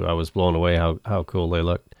beautiful too. I was blown away how cool they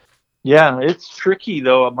looked. Yeah, it's tricky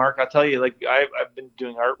though, Mark. I'll tell you, like I've been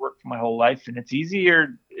doing artwork for my whole life, and it's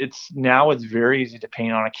easier. It's very easy to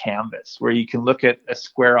paint on a canvas where you can look at a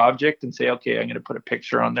square object and say, okay, I'm going to put a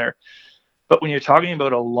picture on there. But when you're talking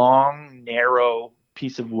about a long, narrow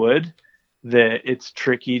piece of wood, that it's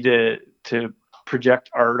tricky to project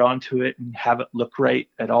art onto it and have it look right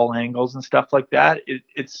at all angles and stuff like that.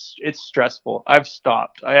 It's stressful. I've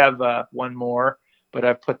stopped. I have one more, but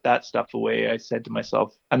I've put that stuff away. I said to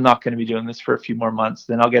myself, I'm not going to be doing this for a few more months.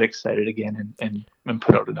 Then I'll get excited again and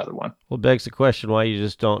put out another one. Well, it begs the question why you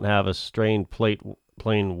just don't have a strained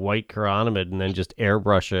plain white chironomid and then just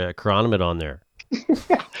airbrush a chironomid on there.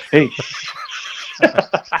 Hey.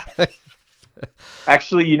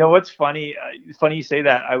 Actually, you know what's funny? Funny you say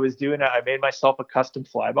that. I made myself a custom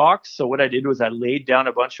fly box. So what I did was I laid down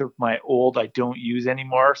a bunch of my old, I don't use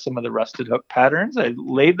anymore, some of the rusted hook patterns. I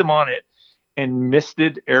laid them on it and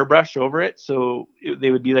misted airbrush over it. So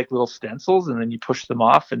they would be like little stencils, and then you push them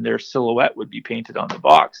off and their silhouette would be painted on the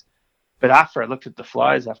box. But after I looked at the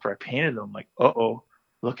flies, after I painted them, I'm like,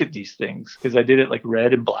 look at these things. Because I did it like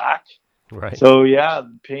red and black. Right. So yeah,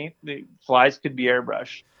 the flies could be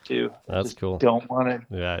airbrushed too. That's cool. Don't want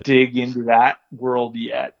to dig into that world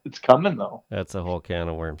yet. It's coming though. That's a whole can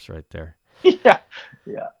of worms right there. Yeah.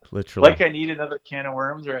 Literally. Like I need another can of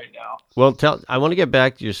worms right now. Well, I want to get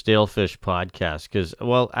back to your Stalefish podcast because,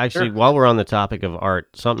 actually, Sure. While we're on the topic of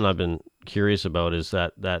art, something I've been curious about is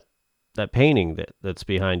that painting that's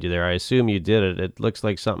behind you there. I assume you did it. It looks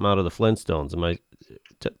like something out of the Flintstones. Am I?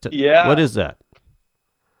 Yeah. What is that?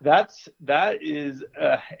 That is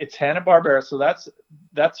it's Hanna-Barbera. So that's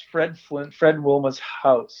Fred and Wilma's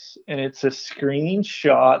house, and it's a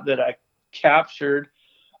screenshot that I captured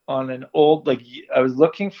on an old, like, I was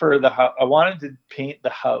looking for the house. I wanted to paint the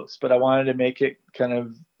house, but I wanted to make it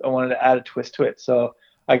I wanted to add a twist to it. So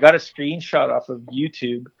I got a screenshot off of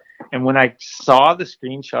YouTube, and when I saw the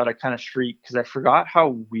screenshot, I kind of shrieked because I forgot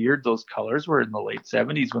how weird those colors were in the late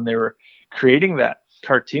 70s when they were creating that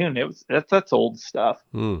cartoon. That's old stuff.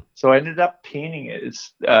 So I ended up painting it.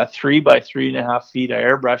 It's 3 by 3.5 feet. I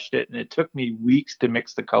airbrushed it, and it took me weeks to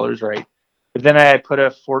mix the colors right. But then I put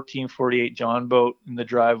a 1448 John boat in the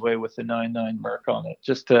driveway with a 9.9 Merc on it,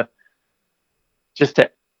 just to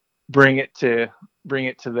bring it to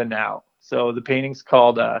the now. So the painting's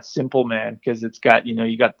called Simple Man because it's got,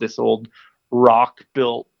 you got this old rock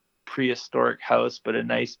built prehistoric house, but a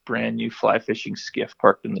nice brand new fly fishing skiff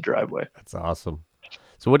parked in the driveway. That's awesome.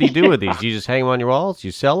 So what do you do with these? Do you just hang them on your walls?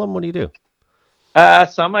 You sell them? What do you do?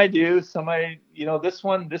 Some I do, some I, this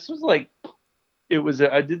was like,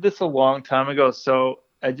 I did this a long time ago. So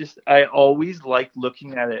I always liked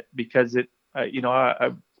looking at it because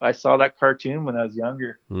I saw that cartoon when I was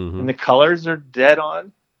younger, and the colors are dead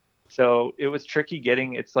on. So it was tricky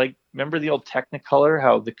it's like, remember the old Technicolor,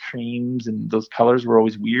 how the creams and those colors were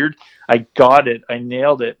always weird? I got it. I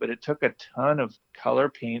nailed it, but it took a ton of color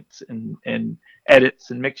paints and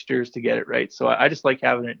edits and mixtures to get it right. So I just like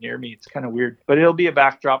having it near me. It's kind of weird, but it'll be a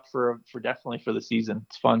backdrop for definitely for the season.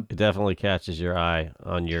 It's fun. It definitely catches your eye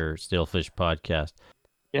on your Stalefish podcast.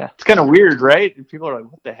 Yeah, it's kind of weird, right? And people are like,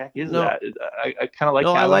 "What the heck is that?" I kind of like.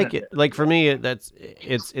 No, I like it. Like for me,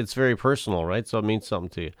 it's very personal, right? So it means something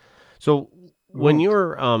to you. So when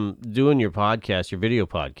you're doing your podcast, your video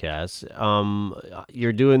podcasts,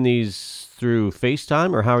 you're doing these through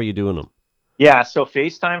FaceTime, or how are you doing them? Yeah, so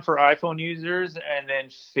FaceTime for iPhone users, and then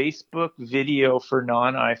Facebook video for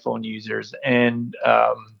non-iPhone users, and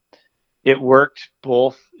it worked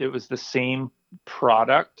both. It was the same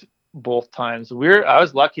product both times. I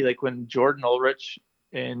was lucky. Like when Jordan Ulrich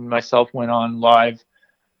and myself went on live,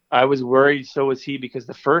 I was worried. So was he, because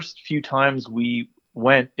the first few times we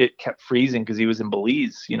went, it kept freezing because he was in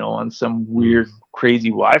Belize, on some weird, crazy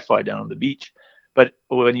Wi-Fi down on the beach. But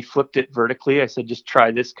when he flipped it vertically, I said, just try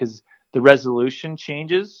this because the resolution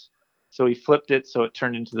changes. So he flipped it so it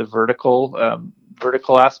turned into the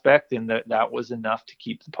vertical aspect, and that was enough to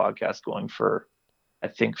keep the podcast going for, I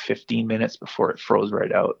think, 15 minutes before it froze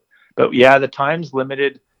right out. But yeah, the time's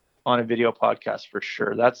limited on a video podcast for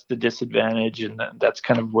sure. That's the disadvantage, and that's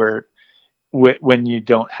kind of where when you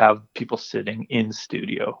don't have people sitting in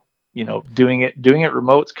studio, doing it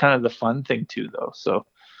remote's kind of the fun thing too, though. So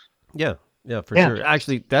yeah, Yeah, for Yeah. sure.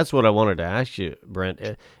 Actually, that's what I wanted to ask you,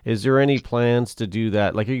 Brent. Is there any plans to do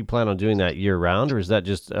that? Like, are you plan on doing that year round, or is that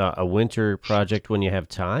just a winter project when you have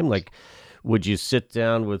time? Like, would you sit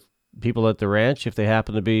down with people at the ranch if they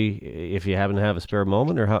happen to be, if you happen to have a spare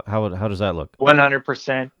moment, or how does that look?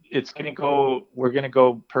 100%. It's going to go, we're going to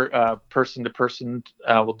go person to person.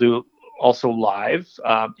 We'll do also live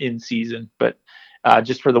in season, but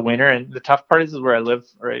just for the winter. And the tough part is where I live,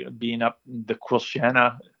 right? Being up in the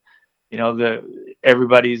Quilchena,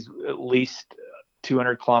 everybody's at least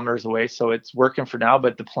 200 kilometers away. So it's working for now,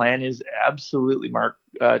 but the plan is absolutely, Mark,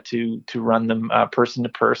 to run them person to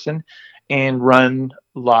person and run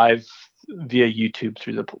live via YouTube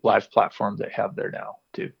through the live platforms they have there now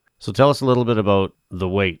too. So tell us a little bit about the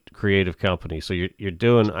Wait Creative Company. So you're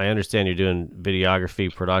doing, I understand you're doing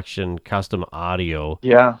videography, production, custom audio.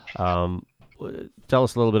 Yeah. Um, Tell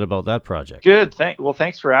us a little bit about that project. Good.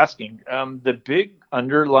 Thanks for asking. The big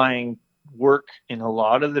underlying work in a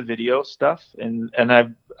lot of the video stuff, and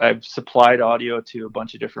I've supplied audio to a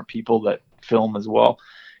bunch of different people that film as well,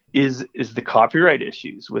 is the copyright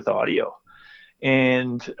issues with audio.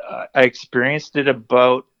 And I experienced it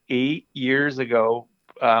about 8 years ago,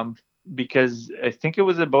 because I think it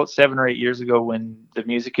was about 7 or 8 years ago when the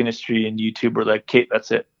music industry and YouTube were like, "Kate,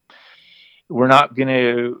 that's it. We're not going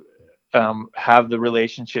to have the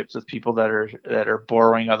relationships with people that are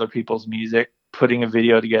borrowing other people's music, putting a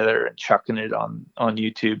video together and chucking it on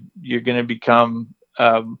YouTube. You're going to become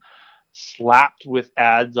slapped with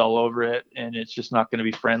ads all over it, and it's just not going to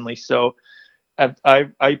be friendly." So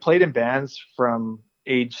I played in bands from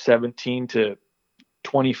age 17 to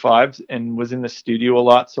 25 and was in the studio a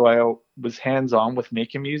lot. So I was hands on with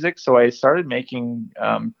making music. So I started making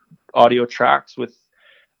audio tracks with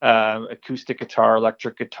acoustic guitar,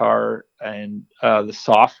 electric guitar, and the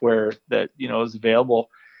software that is available.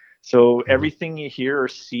 So Mhm. everything you hear or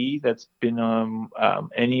see that's been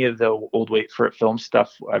any of the old Wait for It film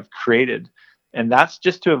stuff I've created, and that's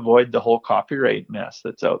just to avoid the whole copyright mess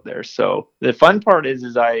that's out there. So the fun part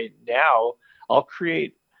is I'll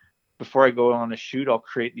create, before I go on a shoot, I'll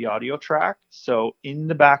create the audio track. So in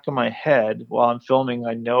the back of my head while I'm filming,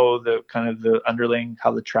 I know the kind of the underlying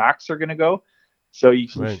how the tracks are going to go. So you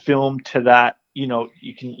can Right. film to that, you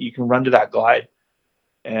can run to that glide.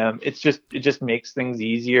 It just makes things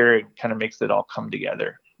easier. It kind of makes it all come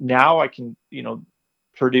together. Now I can,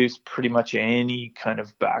 produce pretty much any kind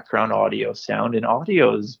of background audio sound, and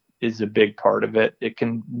audio is a big part of it. It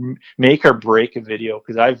can make or break a video,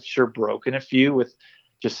 because I've sure broken a few with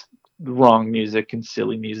just wrong music and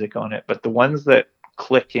silly music on it. But the ones that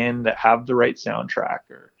click in, that have the right soundtrack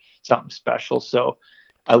or something special. So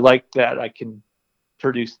I like that I can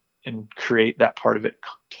produce and create that part of it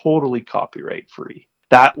totally copyright free.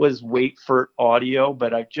 That was Wait for Audio,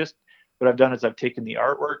 but what I've done is I've taken the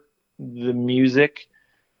artwork, the music,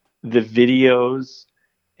 the videos,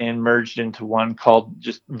 and merged into one called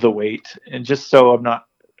just The Wait. And just so I'm not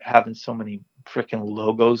having so many freaking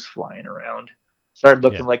logos flying around, started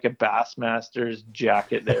looking Yeah. like a Bassmaster's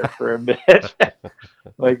jacket there for a bit.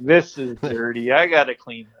 Like, this is dirty. I got to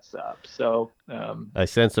clean this up. So, I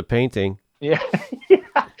sense a painting. yeah.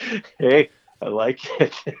 Yeah. Hey, I like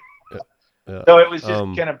it. Yeah. So it was just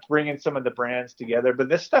kind of bringing some of the brands together. But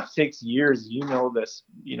this stuff takes years. This,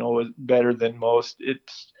 better than most.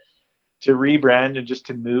 It's to rebrand and just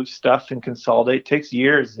to move stuff and consolidate takes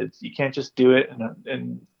years. You can't just do it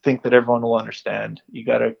and think that everyone will understand. You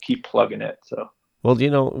got to keep plugging it. So. Well,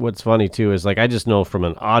 you know what's funny too is like I just know from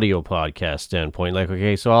an audio podcast standpoint, like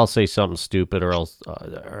okay, so I'll say something stupid,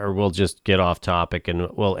 or we'll just get off topic and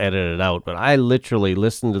we'll edit it out. But I literally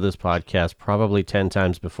listen to this podcast probably 10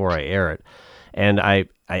 times before I air it, and I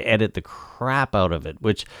edit the crap out of it.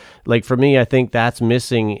 Which, like for me, I think that's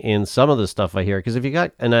missing in some of the stuff I hear. Because if you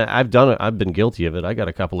got, and I've done it, I've been guilty of it. I got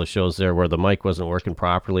a couple of shows there where the mic wasn't working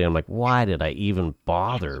properly. I'm like, why did I even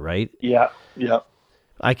bother? Right? Yeah. Yeah.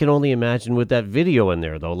 I can only imagine with that video in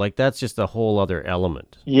there, though. Like, that's just a whole other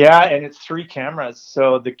element. Yeah, and it's 3 cameras.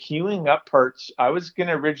 So the queuing up parts,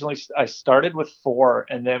 I started with 4,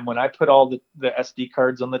 and then when I put all the SD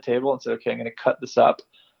cards on the table and said, okay, I'm going to cut this up,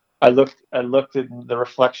 I looked at the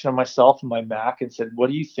reflection of myself in my Mac and said,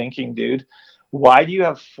 what are you thinking, dude? Why do you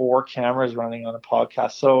have 4 cameras running on a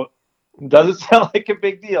podcast? So it doesn't sound like a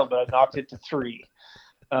big deal, but I knocked it to 3.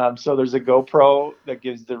 So there's a GoPro that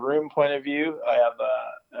gives the room point of view. I have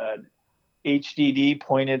an HDD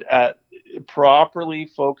pointed at, properly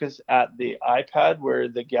focused at the iPad where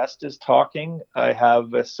the guest is talking. I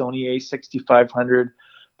have a Sony A6500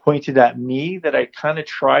 pointed at me that I kind of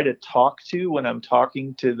try to talk to when I'm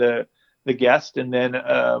talking to the guest, and then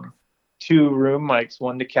 2 room mics,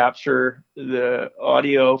 one to capture the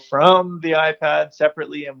audio from the iPad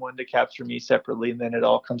separately and one to capture me separately, and then it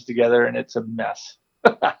all comes together and it's a mess.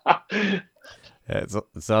 It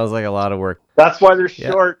sounds like a lot of work. That's why they're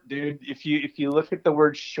short, dude. If you look at the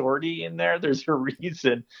word shorty in there, there's a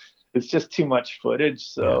reason. It's just too much footage.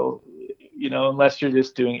 So, unless you're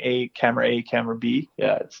just doing A, camera B,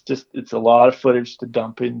 it's a lot of footage to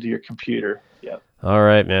dump into your computer. Yeah. All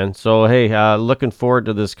right, man. So, hey, looking forward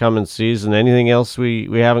to this coming season. Anything else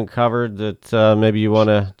we haven't covered that maybe you want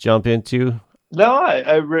to jump into? No,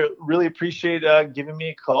 I really appreciate giving me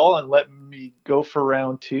a call and letting me go for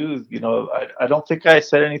round 2. I don't think I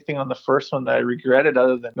said anything on the first one that I regretted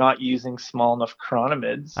other than not using small enough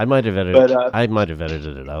chronomids. I might have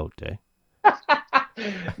edited it out, eh?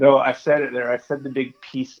 No, I said it there. I said the big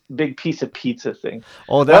piece of pizza thing.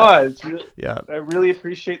 Oh, I really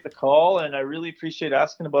appreciate the call, and I really appreciate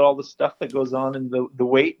asking about all the stuff that goes on in the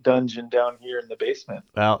weight dungeon down here in the basement.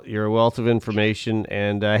 Well, you're a wealth of information,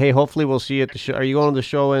 and hey, hopefully we'll see you at the show. Are you going to the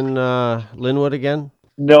show in Linwood again?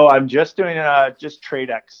 No, I'm just doing just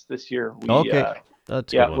TradeX this year. Okay,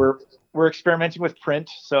 that's we're experimenting with print,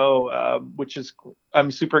 so which is I'm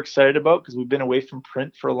super excited about because we've been away from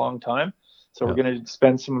print for a long time. So we're going to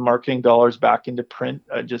spend some marketing dollars back into print.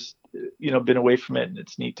 I just, been away from it, and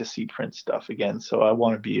it's neat to see print stuff again. So I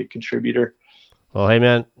want to be a contributor. Well, hey,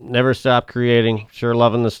 man, never stop creating. Sure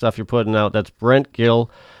loving the stuff you're putting out. That's Brent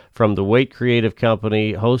Gill from the Weight Creative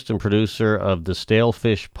Company, host and producer of the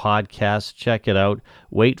Stalefish podcast. Check it out.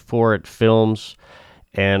 Wait for It Films,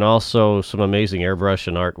 and also some amazing airbrush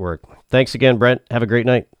and artwork. Thanks again, Brent. Have a great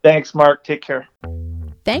night. Thanks, Mark. Take care.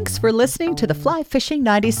 Thanks for listening to the Fly Fishing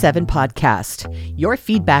 97 podcast. Your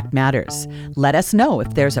feedback matters. Let us know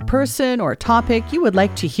if there's a person or topic you would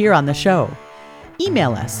like to hear on the show.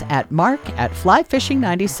 Email us at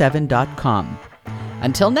mark@flyfishing97.com.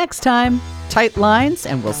 Until next time, tight lines,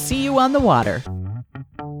 and we'll see you on the water.